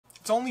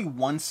only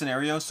one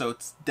scenario, so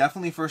it's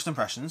definitely first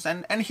impressions,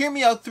 and hear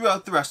me out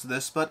throughout the rest of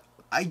this, but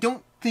I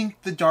don't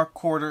think the Dark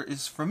Quarter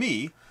is for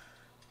me,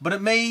 but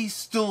it may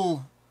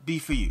still be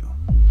for you.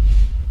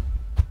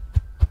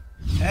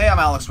 Hey, I'm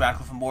Alex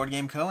Radcliffe from Board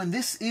Game Co., and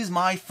this is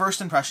my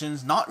first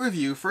impressions, not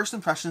review, first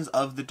impressions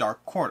of the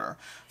Dark Quarter.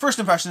 First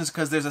impressions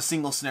because there's a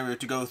single scenario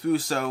to go through,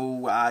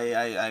 so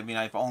I mean,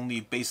 I've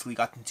only basically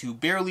gotten to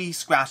barely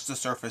scratch the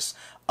surface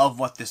of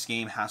what this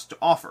game has to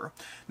offer.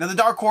 Now, the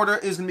Dark Quarter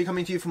is going to be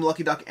coming to you from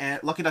Lucky Duck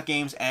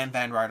Games and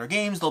Van Ryder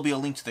Games. There'll be a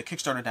link to the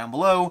Kickstarter down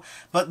below,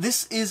 but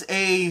this is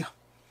a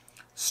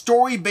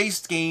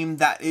story-based game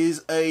that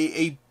is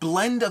a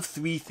blend of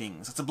three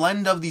things. It's a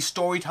blend of the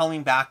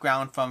storytelling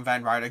background from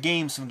Van Ryder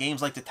Games, from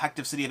games like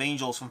Detective City of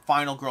Angels, from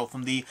Final Girl,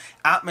 from the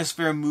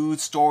atmosphere, mood,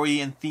 story,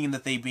 and theme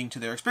that they bring to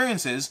their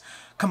experiences,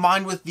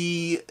 combined with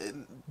the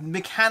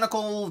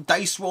mechanical,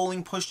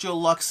 dice-rolling,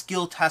 push-your-luck,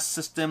 skill test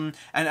system,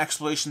 and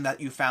exploration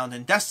that you found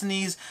in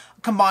Destinies,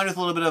 combined with a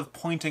little bit of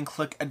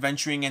point-and-click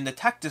adventuring and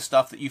detective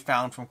stuff that you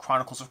found from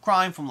Chronicles of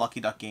Crime from Lucky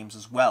Duck Games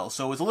as well.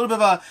 So it's a little bit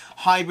of a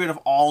hybrid of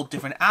all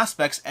different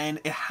aspects, and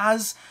it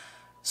has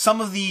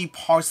some of the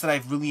parts that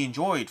I've really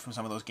enjoyed from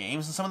some of those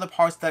games, and some of the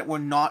parts that were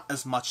not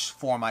as much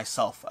for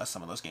myself as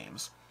some of those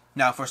games.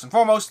 Now, first and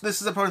foremost,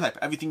 this is a prototype.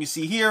 Everything you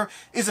see here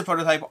is a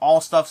prototype.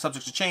 All stuff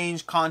subject to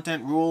change,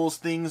 content, rules,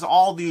 things,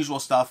 all the usual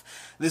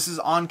stuff. This is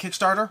on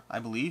Kickstarter, I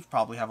believe.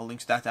 Probably have a link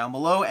to that down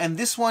below. And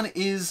this one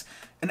is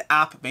an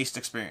app-based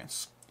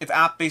experience. If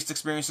app-based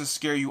experiences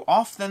scare you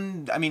off,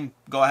 then, I mean,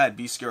 go ahead,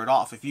 be scared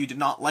off. If you did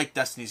not like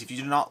Destinies, if you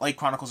did not like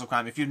Chronicles of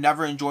Crime, if you've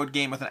never enjoyed a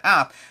game with an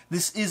app,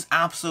 this is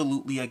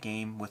absolutely a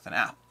game with an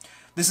app.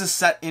 This is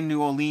set in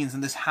New Orleans,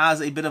 and this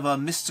has a bit of a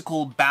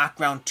mystical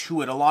background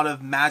to it. A lot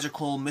of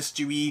magical,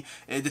 mystery,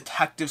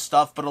 detective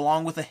stuff, but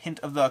along with a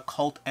hint of the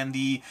occult and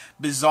the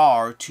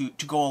bizarre to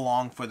go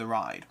along for the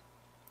ride.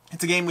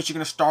 It's a game which you're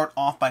going to start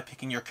off by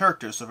picking your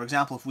characters. So, for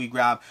example, if we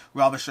grab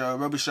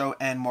Robichaux,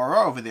 and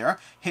Moreau over there,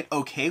 hit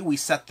OK, we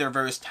set their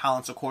various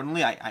talents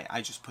accordingly.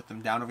 I just put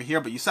them down over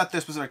here, but you set their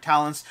specific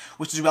talents,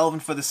 which is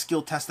relevant for the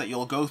skill test that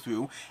you'll go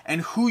through.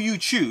 And who you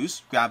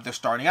choose, grab their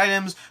starting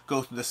items,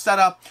 go through the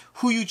setup,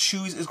 who you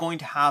choose is going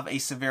to have a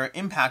severe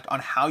impact on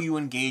how you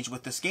engage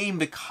with this game,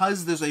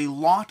 because there's a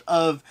lot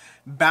of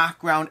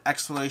background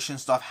exploration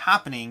stuff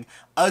happening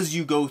as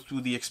you go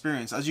through the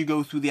experience, as you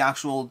go through the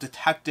actual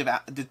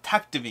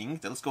detectiving,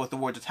 let's go with the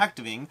word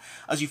detectiving,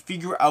 as you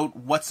figure out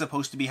what's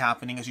supposed to be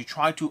happening, as you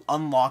try to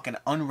unlock and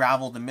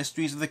unravel the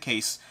mysteries of the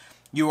case.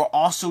 You are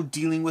also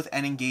dealing with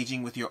and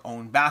engaging with your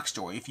own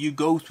backstory. If you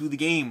go through the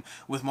game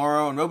with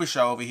Moreau and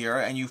Robichaux over here,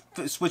 and you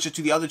switch it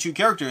to the other two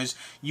characters,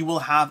 you will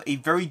have a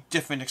very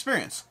different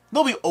experience.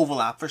 There'll be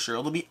overlap for sure.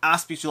 There'll be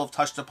aspects you'll have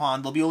touched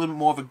upon. There'll be a little bit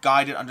more of a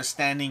guided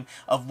understanding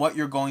of what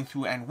you're going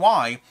through and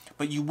why,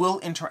 but you will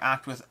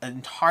interact with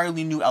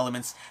entirely new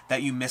elements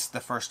that you missed the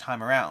first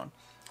time around.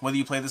 Whether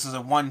you play this as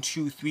a 1,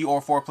 2, 3, or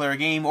 4 player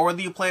game, or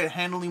whether you play it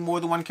handling more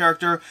than one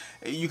character,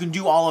 you can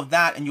do all of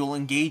that and you'll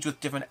engage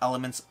with different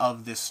elements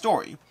of this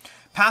story.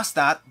 Past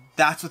that,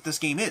 that's what this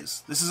game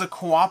is. This is a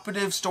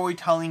cooperative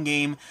storytelling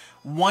game,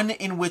 one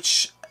in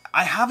which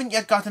I haven't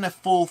yet gotten a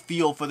full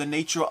feel for the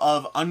nature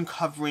of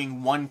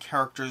uncovering one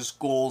character's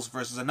goals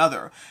versus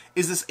another.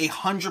 Is this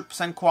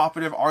 100%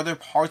 cooperative? Are there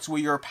parts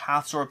where your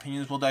paths or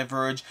opinions will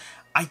diverge?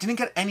 I didn't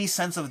get any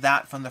sense of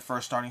that from the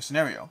first starting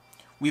scenario.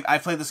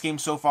 I've played this game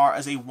so far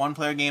as a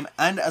one-player game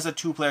and as a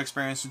two-player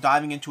experience, so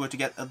diving into it to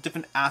get a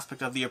different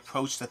aspect of the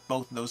approach that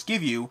both of those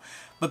give you,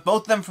 but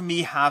both of them for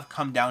me have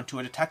come down to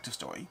a detective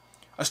story.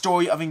 A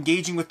story of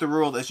engaging with the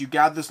world as you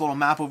gather this little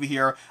map over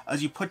here,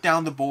 as you put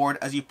down the board,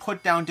 as you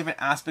put down different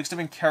aspects,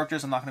 different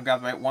characters. I'm not going to grab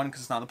the right one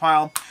because it's not in the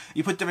pile.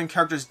 You put different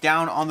characters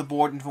down on the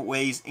board in different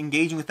ways,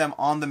 engaging with them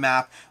on the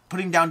map,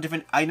 putting down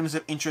different items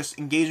of interest,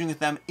 engaging with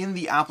them in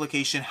the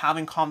application,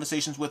 having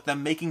conversations with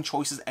them, making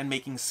choices, and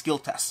making skill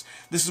tests.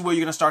 This is where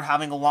you're going to start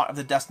having a lot of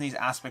the Destinies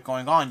aspect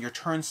going on. Your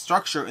turn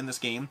structure in this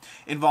game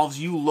involves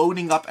you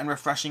loading up and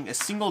refreshing a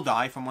single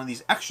die from one of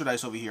these extra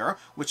dice over here,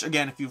 which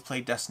again, if you've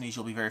played Destinies,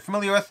 you'll be very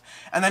familiar with,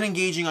 and then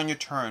engaging on your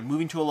turn,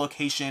 moving to a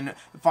location,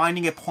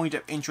 finding a point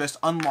of interest,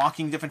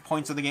 unlocking different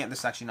points of the game. This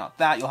is actually not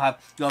that. You'll have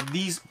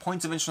these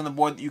points of interest on the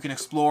board that you can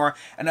explore,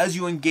 and as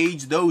you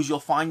engage those, you'll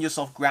find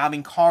yourself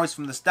grabbing cards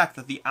from this deck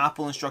that the app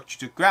will instruct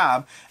you to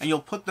grab, and you'll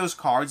put those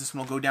cards. This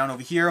one will go down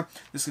over here.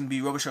 This can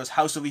be Robichaux's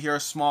house over here,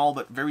 small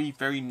but very,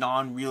 very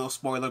non-real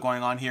spoiler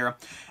going on here.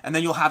 And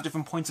then you'll have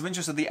different points of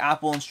interest that the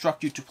app will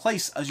instruct you to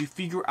place as you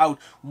figure out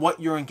what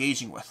you're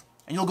engaging with.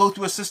 And you'll go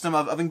through a system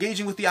of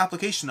engaging with the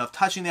application, of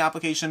touching the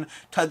application,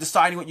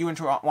 deciding what you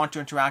want to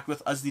interact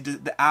with as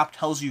the app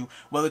tells you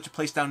whether to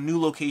place down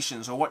new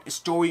locations or what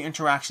story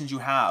interactions you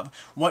have,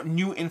 what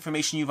new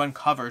information you've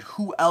uncovered,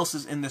 who else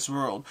is in this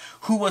world,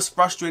 who was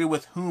frustrated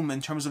with whom in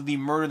terms of the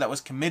murder that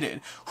was committed,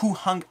 who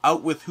hung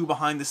out with who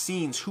behind the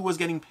scenes, who was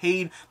getting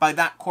paid by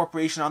that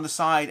corporation on the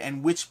side,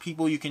 and which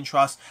people you can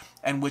trust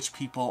and which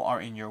people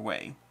are in your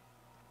way.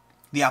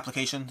 The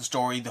application, the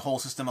story, the whole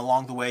system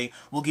along the way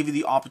will give you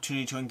the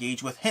opportunity to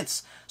engage with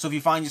hints. So if you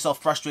find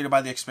yourself frustrated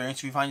by the experience,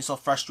 if you find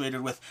yourself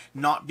frustrated with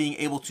not being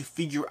able to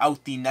figure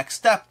out the next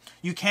step,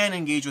 you can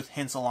engage with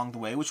hints along the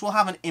way, which will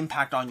have an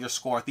impact on your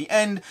score at the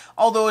end,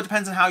 although it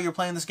depends on how you're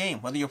playing this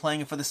game, whether you're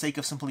playing it for the sake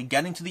of simply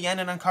getting to the end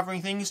and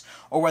uncovering things,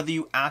 or whether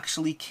you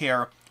actually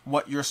care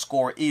what your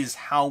score is,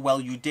 how well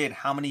you did,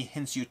 how many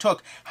hints you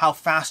took, how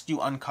fast you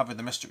uncovered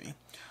the mystery.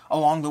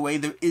 Along the way,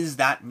 there is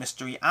that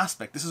mystery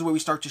aspect. This is where we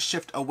start to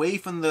shift away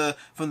from the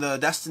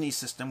Destiny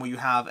system, where you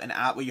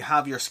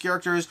have your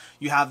characters,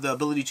 you have the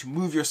ability to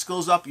move your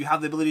skills up, you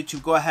have the ability to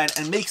go ahead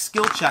and make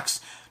skill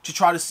checks to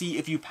try to see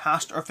if you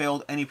passed or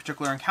failed any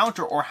particular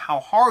encounter, or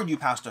how hard you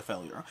passed or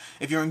failure.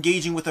 If you're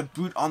engaging with a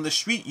brute on the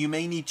street, you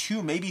may need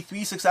 2, maybe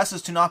 3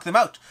 successes to knock them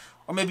out.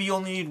 Or maybe you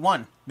only need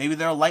 1. Maybe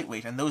they're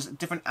lightweight, and those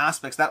different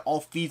aspects, that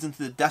all feeds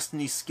into the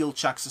Destiny skill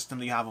check system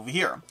that you have over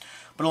here.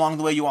 But along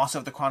the way, you also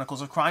have the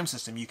Chronicles of Crime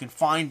system. You can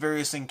find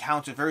various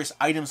encounters, various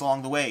items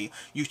along the way.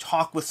 You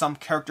talk with some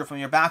character from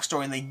your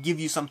backstory, and they give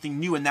you something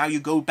new, and now you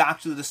go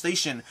back to the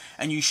station,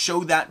 and you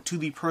show that to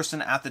the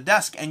person at the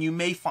desk, and you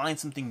may find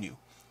something new.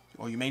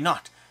 Or you may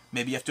not.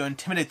 Maybe you have to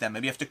intimidate them,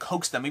 maybe you have to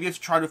coax them, maybe you have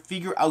to try to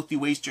figure out the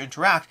ways to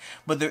interact,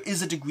 but there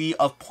is a degree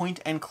of point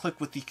and click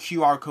with the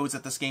QR codes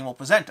that this game will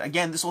present.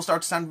 Again, this will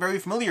start to sound very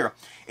familiar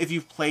if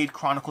you've played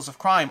Chronicles of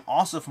Crime,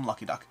 also from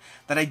Lucky Duck.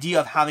 That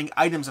idea of having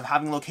items, of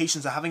having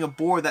locations, of having a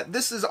board, that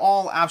this is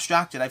all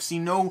abstracted. I've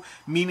seen no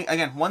meaning,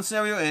 again, one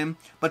scenario in,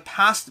 but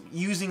past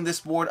using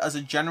this board as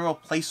a general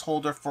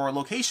placeholder for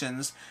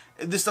locations,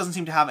 this doesn't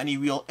seem to have any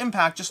real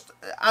impact, just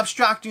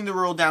abstracting the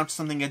world down to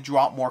something a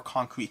drop more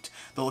concrete.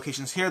 The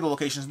location's here, the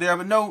location's there,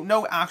 but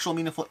no actual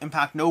meaningful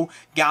impact, no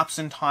gaps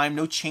in time,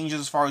 no changes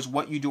as far as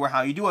what you do or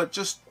how you do it.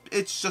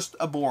 It's just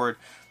a board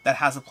that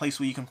has a place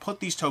where you can put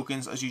these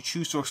tokens as you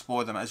choose to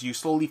explore them, as you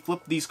slowly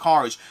flip these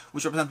cards,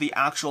 which represent the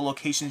actual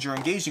locations you're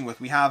engaging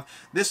with. We have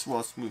this, well,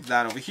 let's move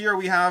that over here.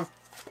 We have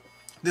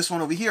this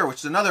one over here, which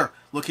is another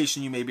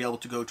location you may be able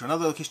to go to,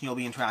 another location you'll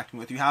be interacting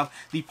with. You have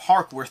the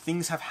park where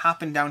things have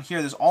happened down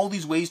here. There's all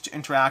these ways to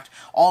interact,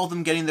 all of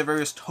them getting their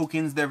various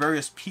tokens, their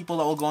various people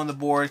that will go on the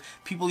board,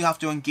 people you have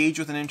to engage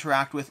with and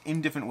interact with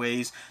in different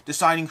ways,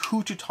 deciding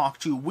who to talk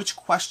to, which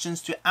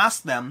questions to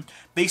ask them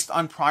based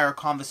on prior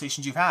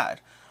conversations you've had.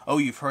 Oh,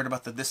 you've heard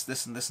about the this,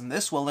 and this, and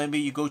this. Well, maybe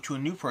you go to a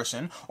new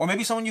person, or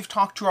maybe someone you've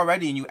talked to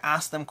already, and you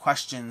ask them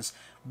questions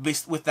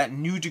based with that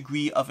new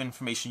degree of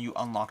information you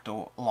unlocked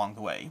along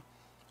the way.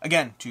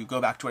 Again, to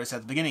go back to what I said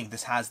at the beginning,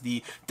 this has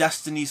the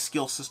Destiny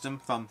skill system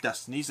from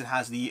Destinies, it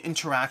has the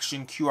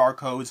interaction, QR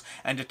codes,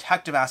 and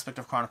detective aspect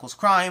of Chronicles of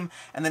Crime,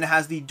 and then it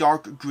has the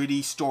dark,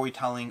 gritty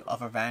storytelling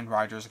of a Van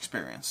Ryder's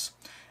experience.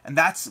 And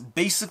that's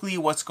basically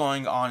what's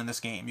going on in this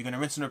game. You're going to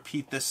rinse and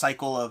repeat this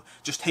cycle of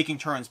just taking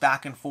turns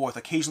back and forth,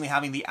 occasionally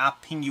having the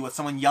app ping you with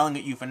someone yelling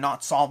at you for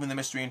not solving the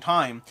mystery in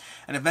time,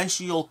 and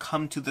eventually you'll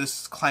come to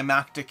this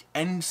climactic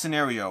end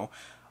scenario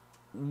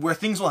where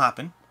things will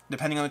happen,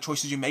 depending on the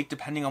choices you make,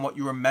 depending on what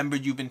you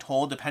remembered you've been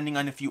told, depending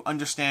on if you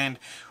understand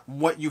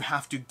what you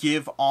have to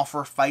give,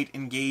 offer, fight,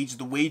 engage,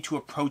 the way to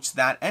approach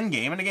that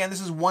endgame. And again,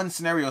 this is one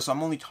scenario, so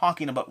I'm only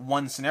talking about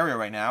one scenario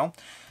right now.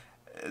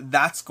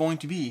 That's going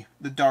to be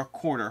the Dark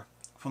Quarter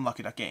from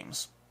Lucky Duck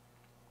Games.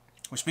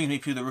 Which brings me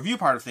to the review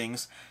part of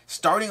things,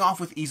 starting off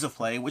with ease of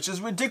play, which is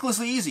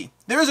ridiculously easy.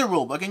 There is a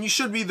rulebook, and you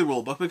should read the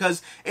rulebook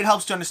because it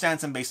helps to understand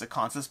some basic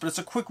concepts, but it's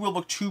a quick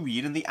rulebook to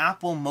read, and the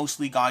app will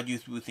mostly guide you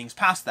through things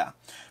past that.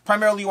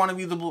 Primarily, you want to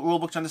read the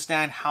rulebook to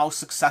understand how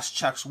success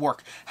checks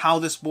work, how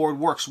this board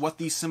works, what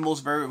these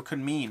symbols could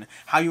mean,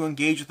 how you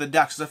engage with the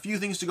decks. There's a few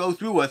things to go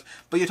through with,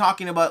 but you're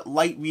talking about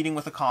light reading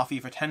with a coffee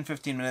for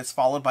 10-15 minutes,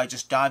 followed by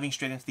just diving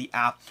straight into the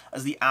app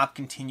as the app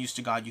continues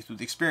to guide you through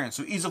the experience.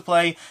 So ease of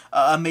play,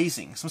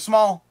 amazing. Some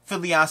small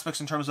fiddly aspects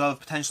in terms of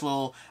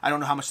potential, I don't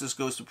know how much this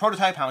goes to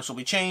prototype, how much will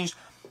be changed,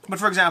 but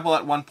for example,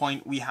 at one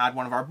point we had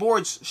one of our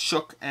boards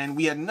shook and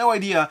we had no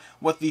idea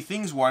what the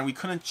things were and we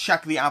couldn't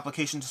check the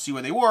application to see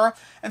where they were,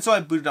 and so I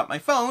booted up my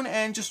phone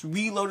and just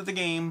reloaded the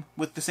game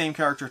with the same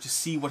character to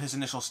see what his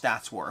initial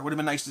stats were. It would have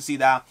been nice to see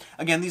that.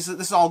 Again,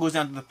 this all goes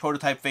down to the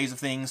prototype phase of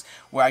things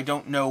where I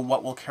don't know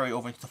what will carry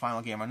over into the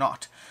final game or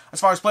not. As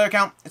far as player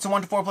count, it's a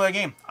 1 to 4 player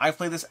game. I've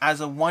played this as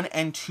a 1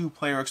 and 2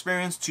 player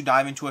experience to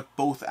dive into it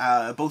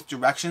both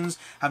directions.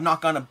 Have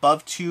not gone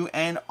above 2,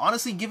 and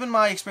honestly, given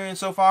my experience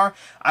so far,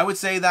 I would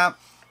say that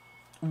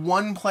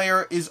 1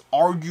 player is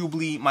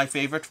arguably my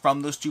favorite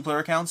from those 2 player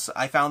accounts.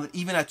 I found that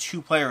even at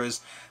 2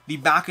 players, the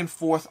back and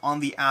forth on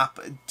the app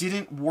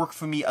didn't work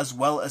for me as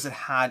well as it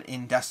had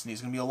in Destiny.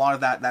 There's going to be a lot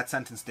of that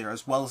sentence there,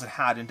 as well as it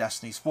had in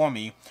Destinies for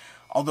me.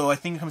 Although I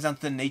think it comes down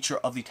to the nature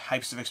of the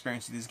types of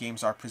experiences these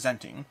games are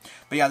presenting.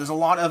 But yeah, there's a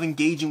lot of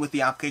engaging with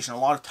the application, a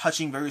lot of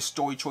touching various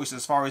story choices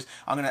as far as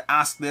I'm going to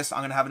ask this, I'm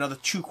going to have another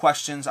 2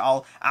 questions,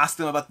 I'll ask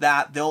them about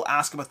that, they'll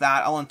ask about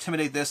that, I'll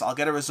intimidate this, I'll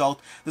get a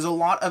result. There's a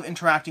lot of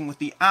interacting with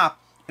the app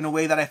in a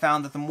way that I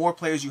found that the more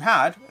players you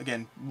had,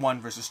 again, 1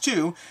 versus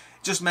 2,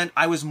 just meant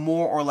I was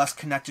more or less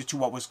connected to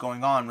what was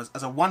going on.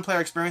 As a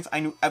one-player experience, I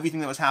knew everything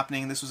that was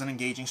happening, and this was an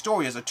engaging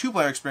story. As a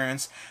two-player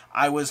experience,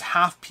 I was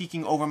half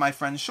peeking over my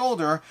friend's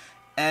shoulder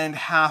and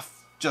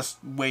half just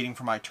waiting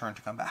for my turn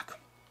to come back.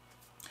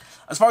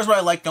 As far as what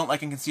I like, don't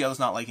like, and can see others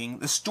not liking,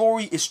 the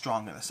story is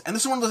strong in this. And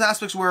this is one of those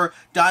aspects where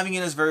diving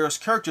in as various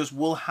characters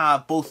will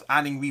have both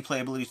adding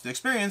replayability to the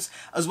experience,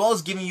 as well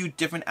as giving you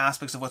different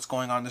aspects of what's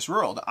going on in this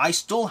world. I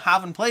still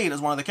haven't played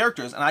as one of the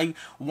characters, and I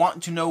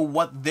want to know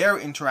what their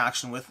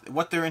interaction with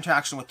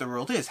the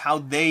world is, how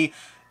they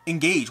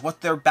engage, what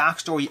their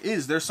backstory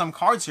is. There's some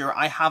cards here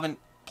I haven't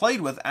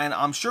played with, and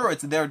I'm sure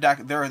it's their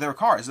deck, their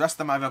cards. The rest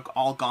of them I've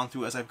all gone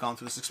through as I've gone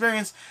through this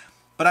experience.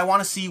 But I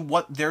want to see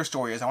what their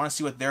story is. I want to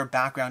see what their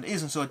background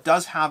is. And so it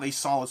does have a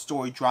solid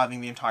story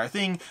driving the entire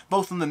thing,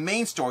 both from the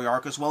main story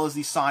arc as well as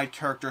the side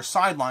character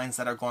sidelines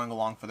that are going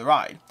along for the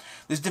ride.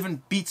 There's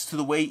different beats to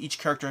the way each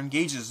character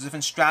engages. There's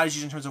different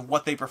strategies in terms of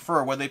what they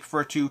prefer, whether they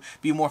prefer to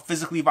be more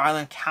physically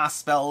violent, cast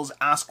spells,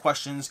 ask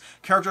questions.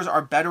 Characters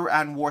are better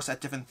and worse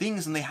at different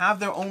things, and they have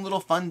their own little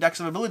fun decks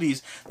of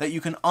abilities that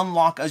you can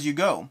unlock as you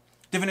go.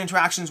 Different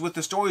interactions with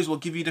the stories will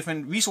give you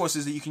different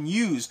resources that you can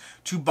use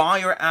to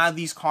buy or add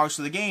these cards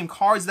to the game.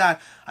 Cards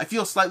that I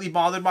feel slightly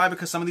bothered by,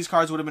 because some of these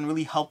cards would have been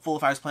really helpful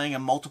if I was playing a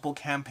multiple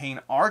campaign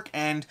arc,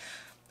 and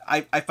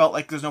I felt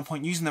like there's no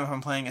point using them if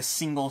I'm playing a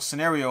single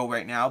scenario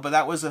right now, but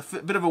that was a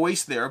bit of a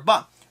waste there.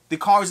 But the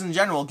cards in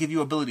general give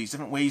you abilities,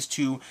 different ways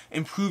to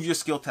improve your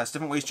skill test,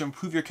 different ways to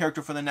improve your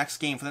character for the next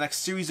game, for the next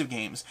series of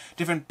games,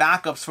 different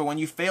backups for when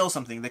you fail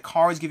something. The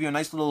cards give you a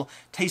nice little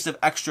taste of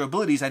extra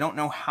abilities. I don't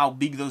know how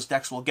big those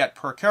decks will get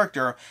per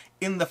character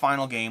in the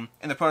final game.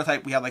 In the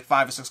prototype, we have like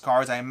 5 or 6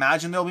 cards. I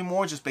imagine there'll be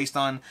more just based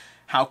on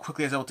how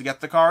quickly I was able to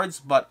get the cards,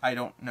 but I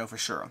don't know for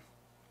sure.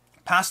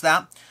 Past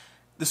that,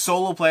 the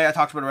solo play I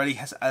talked about already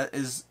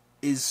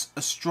is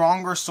a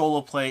stronger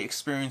solo play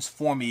experience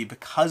for me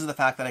because of the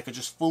fact that I could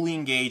just fully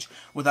engage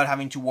without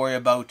having to worry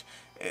about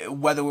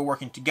whether we're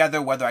working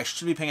together, whether I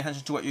should be paying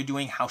attention to what you're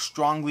doing, how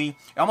strongly.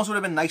 It almost would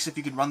have been nice if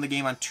you could run the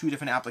game on 2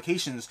 different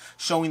applications,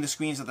 showing the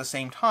screens at the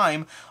same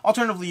time.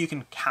 Alternatively, you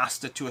can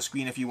cast it to a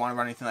screen if you want to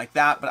run anything like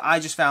that, but I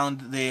just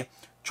found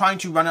trying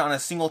to run it on a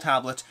single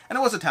tablet, and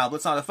it was a tablet,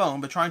 it's not a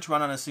phone, but trying to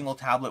run on a single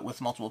tablet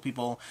with multiple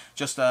people,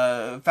 just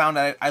found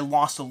that I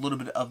lost a little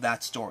bit of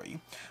that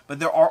story. But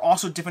there are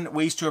also different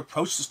ways to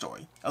approach the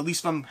story. At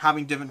least from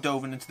having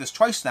dove into this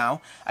twice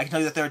now, I can tell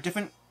you that there are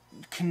different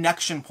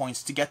connection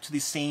points to get to the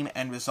same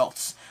end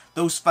results.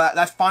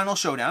 That final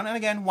showdown, and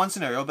again, one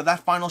scenario, but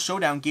that final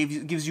showdown gives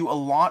you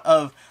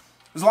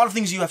there's a lot of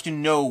things you have to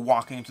know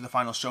walking into the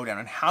final showdown,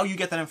 and how you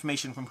get that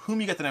information, from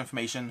whom you get that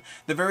information,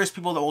 the various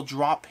people that will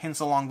drop hints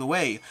along the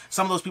way.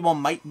 Some of those people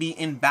might be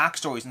in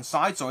backstories and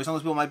side stories. Some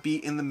of those people might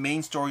be in the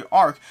main story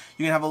arc.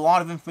 You can have a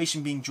lot of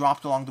information being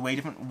dropped along the way,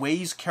 different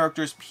ways,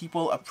 characters,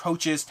 people,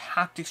 approaches,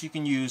 tactics you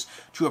can use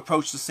to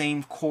approach the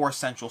same core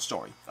central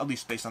story, at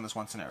least based on this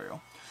one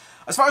scenario.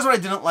 As far as what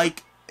I didn't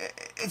like,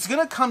 it's going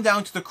to come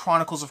down to the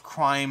Chronicles of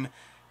Crime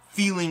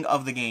feeling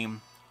of the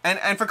game.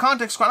 And for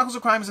context, Chronicles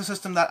of Crime is a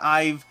system that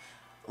I've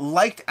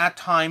liked at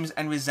times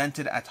and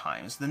resented at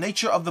times. The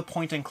nature of the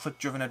point-and-click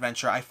driven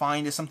adventure I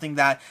find is something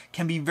that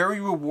can be very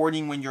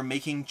rewarding when you're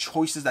making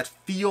choices that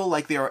feel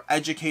like they are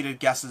educated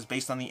guesses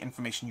based on the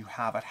information you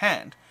have at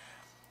hand.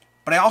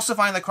 But I also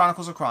find that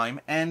Chronicles of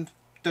Crime, and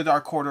the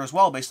Dark Quarter as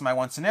well, based on my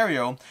one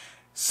scenario,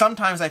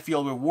 sometimes I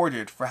feel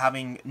rewarded for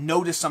having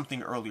noticed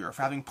something earlier,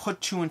 for having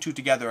put 2 and 2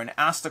 together and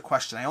asked a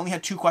question. I only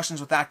had 2 questions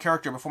with that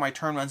character before my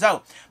turn runs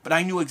out, but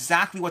I knew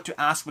exactly what to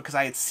ask because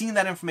I had seen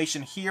that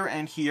information here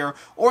and here,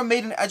 or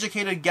made an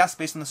educated guess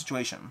based on the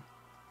situation.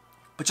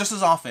 But just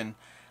as often,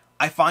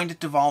 I find it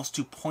devolves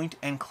to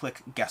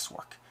point-and-click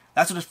guesswork.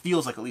 That's what it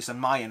feels like, at least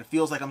on my end. It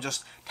feels like I'm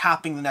just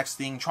tapping the next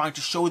thing, trying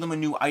to show them a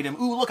new item.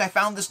 Ooh, look, I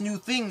found this new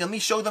thing. Let me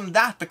show them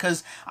that,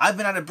 because I've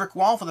been at a brick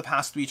wall for the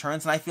past 3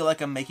 turns, and I feel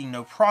like I'm making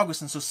no progress.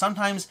 And so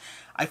sometimes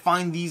I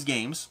find these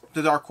games,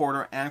 The Dark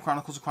Quarter and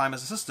Chronicles of Crime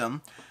as a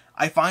system,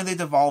 I find they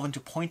devolve into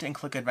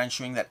point-and-click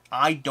adventuring that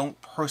I don't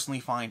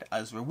personally find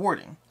as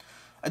rewarding.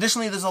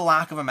 Additionally, there's a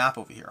lack of a map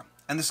over here.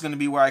 And this is going to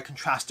be where I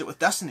contrast it with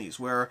Destinies,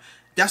 where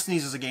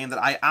Destinies is a game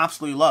that I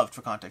absolutely loved,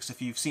 for context.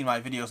 If you've seen my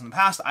videos in the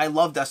past, I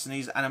love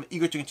Destinies, and I'm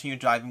eager to continue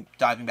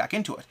diving back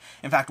into it.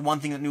 In fact,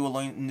 one thing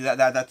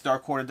that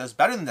Dark Quarter does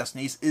better than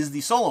Destinies is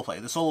the solo play.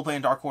 The solo play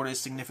in Dark Quarter is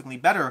significantly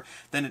better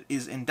than it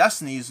is in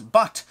Destinies,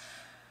 but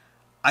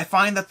I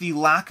find that the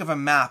lack of a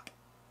map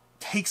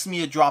takes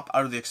me a drop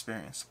out of the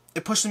experience.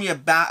 It pushes me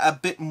a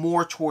bit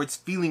more towards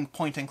feeling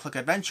point-and-click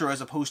adventure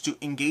as opposed to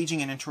engaging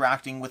and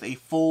interacting with a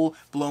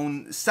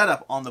full-blown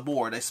setup on the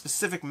board, a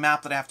specific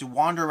map that I have to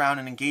wander around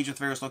and engage with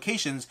various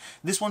locations.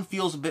 This one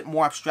feels a bit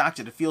more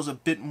abstracted. It feels a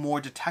bit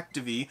more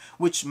detective-y,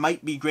 which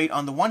might be great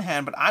on the one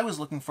hand, but I was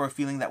looking for a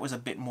feeling that was a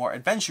bit more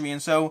adventure-y,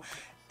 and so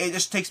it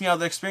just takes me out of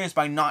the experience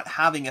by not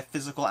having a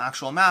physical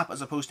actual map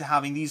as opposed to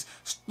having these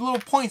little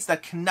points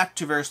that connect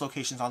to various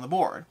locations on the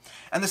board.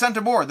 And the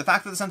center board, the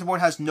fact that the center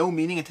board has no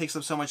meaning and takes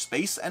up so much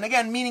space, and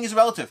again, meaning is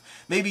relative.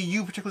 Maybe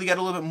you particularly get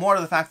a little bit more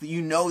of the fact that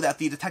you know that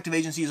the detective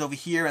agency is over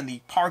here and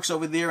the park's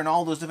over there and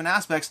all those different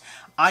aspects.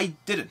 I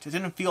didn't. It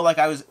didn't feel like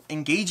I was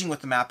engaging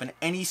with the map in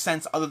any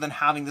sense other than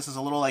having this as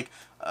a little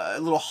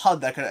little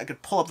HUD that I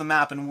could pull up the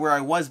map and where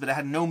I was, but it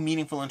had no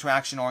meaningful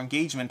interaction or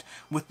engagement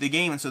with the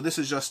game, and so this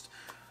is just,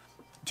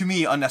 to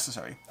me,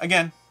 unnecessary.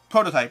 Again,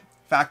 prototype,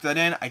 factor that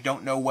in. I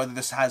don't know whether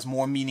this has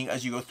more meaning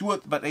as you go through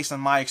it, but based on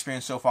my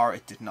experience so far,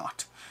 it did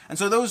not. And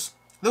so those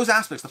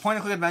aspects, the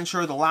point-and-click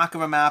adventure, the lack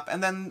of a map,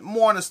 and then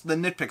more on the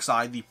nitpick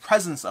side, the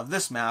presence of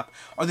this map,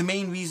 are the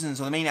main reasons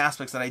or the main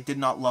aspects that I did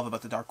not love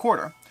about the Dark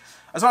Quarter.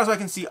 As far as I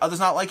can see others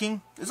not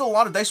liking, there's a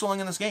lot of dice rolling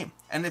in this game.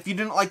 And if you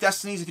didn't like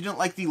Destinies, if you didn't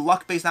like the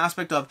luck-based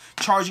aspect of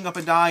charging up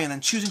a die and then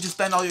choosing to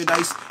spend all your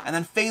dice and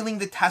then failing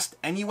the test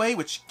anyway,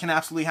 which can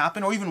absolutely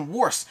happen, or even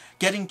worse,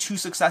 getting 2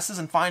 successes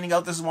and finding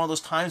out this is one of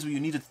those times where you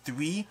needed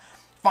 3,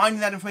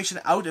 finding that information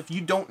out, if you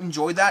don't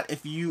enjoy that,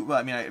 if you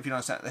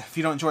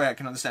don't enjoy it, I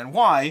can understand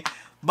why,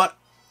 but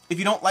if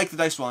you don't like the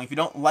dice rolling, if you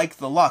don't like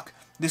the luck,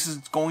 this is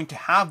going to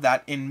have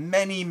that in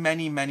many,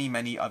 many, many,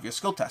 many of your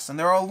skill tests. And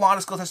there are a lot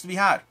of skill tests to be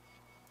had.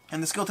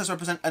 And the skill tests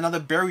represent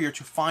another barrier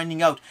to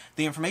finding out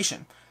the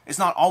information. It's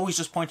not always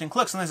just point and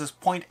click. Sometimes it's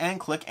point and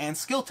click and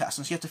skill tests.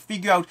 And so you have to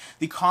figure out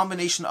the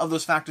combination of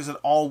those factors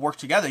that all work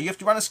together. You have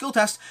to run a skill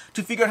test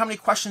to figure out how many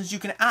questions you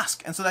can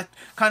ask. And so that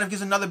kind of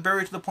gives another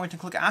barrier to the point and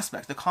click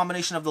aspect. The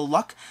combination of the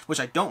luck, which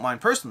I don't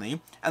mind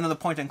personally, and then the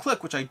point and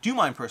click, which I do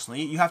mind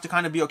personally, you have to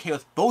kind of be okay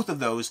with both of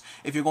those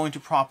if you're going to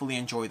properly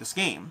enjoy this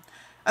game.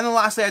 And then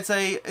lastly, I'd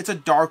say it's a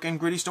dark and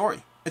gritty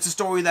story. It's a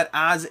story that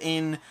adds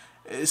in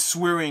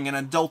swearing and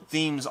adult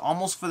themes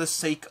almost for the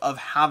sake of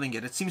having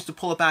it. It seems to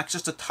pull it back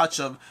just a touch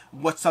of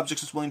what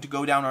subjects it's willing to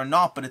go down or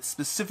not, but it's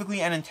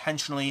specifically and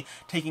intentionally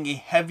taking a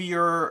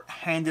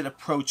heavier-handed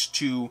approach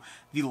to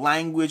the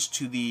language,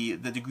 to the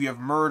degree of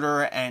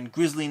murder and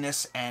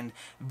grisliness and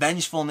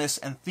vengefulness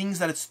and things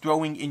that it's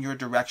throwing in your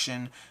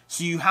direction.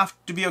 So you have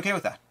to be okay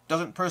with that.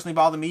 Doesn't personally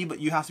bother me,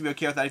 but you have to be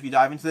okay with that if you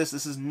dive into this.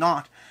 This is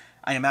not,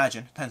 I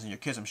imagine, depends on your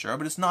kids I'm sure,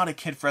 but it's not a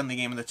kid-friendly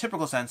game in the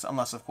typical sense,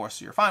 unless of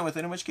course you're fine with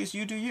it, in which case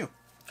you do you.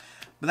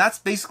 But that's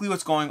basically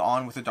what's going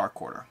on with the Dark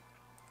Quarter.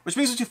 Which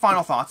brings us to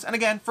final thoughts, and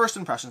again, first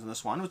impressions on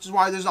this one, which is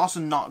why there's also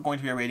not going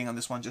to be a rating on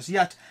this one just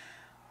yet.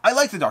 I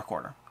like the Dark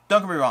Quarter.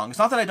 Don't get me wrong. It's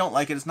not that I don't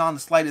like it, it's not in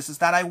the slightest, it's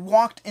that I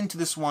walked into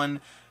this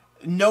one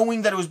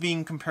knowing that it was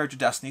being compared to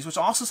Destinies, which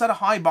also set a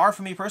high bar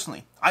for me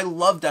personally. I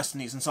love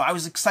Destinies, and so I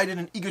was excited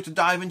and eager to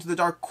dive into the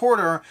Dark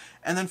Quarter,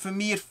 and then for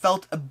me it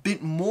felt a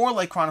bit more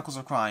like Chronicles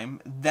of Crime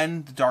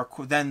than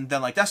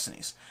like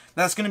Destinies.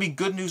 That's going to be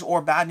good news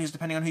or bad news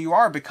depending on who you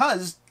are,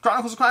 because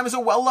Chronicles of Crime is a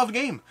well-loved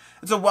game.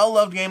 It's a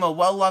well-loved game, a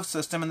well-loved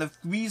system, and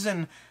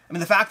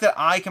the fact that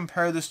I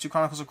compare this to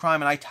Chronicles of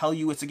Crime and I tell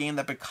you it's a game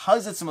that,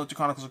 because it's similar to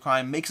Chronicles of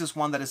Crime, makes this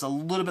one that is a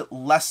little bit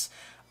less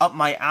up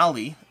my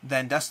alley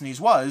than Destinies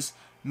was,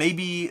 may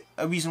be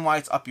a reason why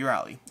it's up your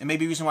alley. It may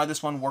be a reason why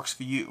this one works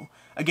for you.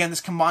 Again,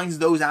 this combines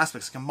those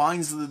aspects. It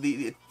combines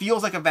it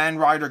feels like a Van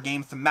Ryder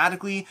game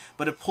thematically,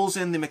 but it pulls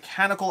in the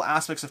mechanical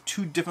aspects of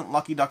 2 different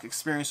Lucky Duck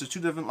experiences,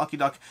 2 different Lucky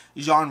Duck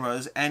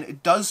genres, and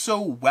it does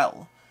so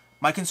well.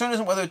 My concern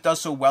isn't whether it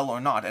does so well or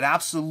not. It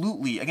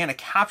absolutely, again, it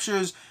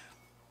captures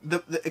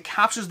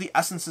the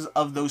essences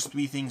of those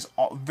 3 things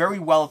very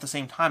well at the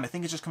same time. I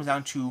think it just comes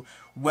down to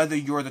whether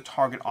you're the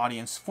target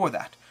audience for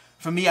that.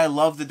 For me, I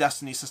love the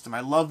Destiny system.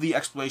 I love the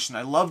exploration.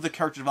 I love the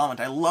character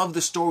development. I love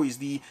the stories,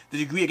 the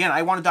degree. Again,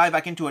 I want to dive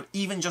back into it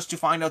even just to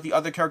find out the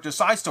other character's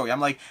side story. I'm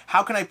like,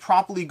 how can I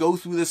properly go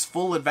through this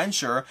full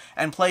adventure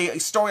and play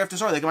story after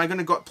story? Like, am I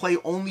going to play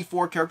only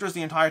 4 characters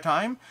the entire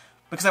time?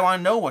 Because I want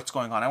to know what's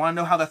going on. I want to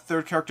know how that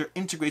third character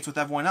integrates with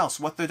everyone else,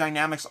 what their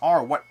dynamics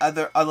are, what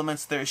other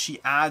elements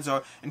she adds,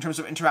 or in terms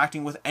of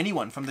interacting with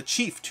anyone, from the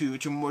chief to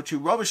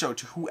Robichaux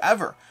to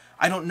whoever.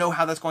 I don't know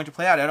how that's going to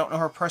play out. I don't know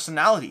her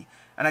personality.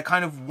 And I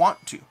kind of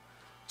want to.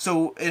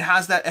 So it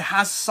has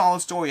a solid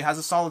story, it has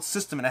a solid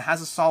system, and it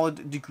has a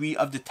solid degree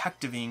of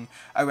detectiving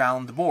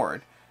around the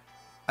board.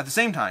 At the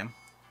same time,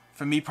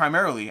 for me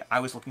primarily, I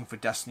was looking for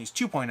Destinies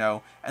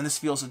 2.0, and this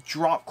feels a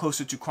drop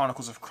closer to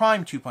Chronicles of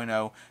Crime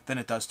 2.0 than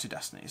it does to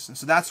Destinies. And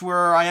so that's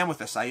where I am with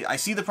this. I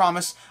see the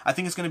promise. I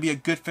think it's going to be a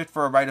good fit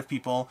for a right of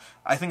people.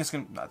 I think it's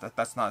going to,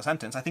 that's not a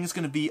sentence. I think it's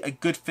going to be a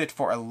good fit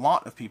for a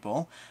lot of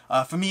people.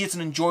 For me, it's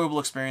an enjoyable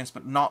experience,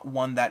 but not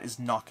one that is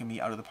knocking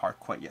me out of the park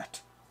quite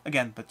yet.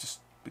 Again, but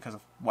just because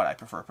of what I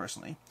prefer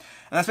personally.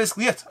 And that's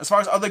basically it. As far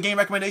as other game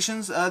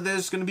recommendations,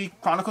 there's going to be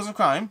Chronicles of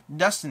Crime,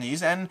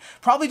 Destinies, and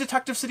probably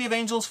Detective City of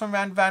Angels from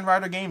Van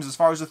Ryder Games as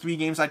far as the 3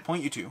 games I'd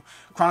point you to.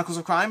 Chronicles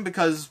of Crime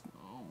because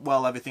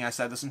well, everything I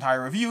said this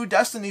entire review,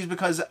 Destinies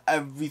because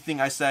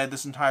everything I said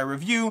this entire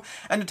review,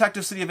 and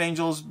Detective City of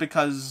Angels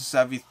because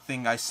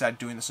everything I said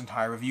during this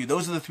entire review.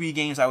 Those are the 3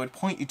 games I would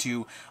point you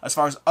to as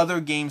far as other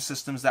game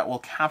systems that will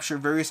capture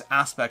various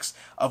aspects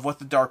of what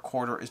the Dark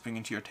Quarter is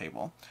bringing to your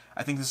table.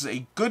 I think this is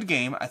a good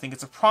game. I think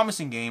it's a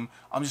promising game.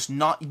 I'm just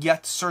not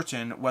yet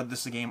certain whether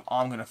this is a game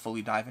I'm going to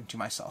fully dive into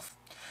myself.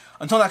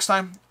 Until next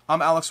time,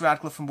 I'm Alex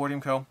Radcliffe from Board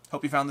Game Co.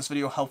 Hope you found this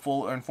video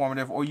helpful or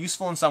informative or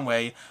useful in some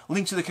way.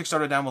 Link to the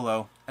Kickstarter down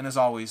below. And as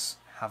always,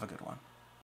 have a good one.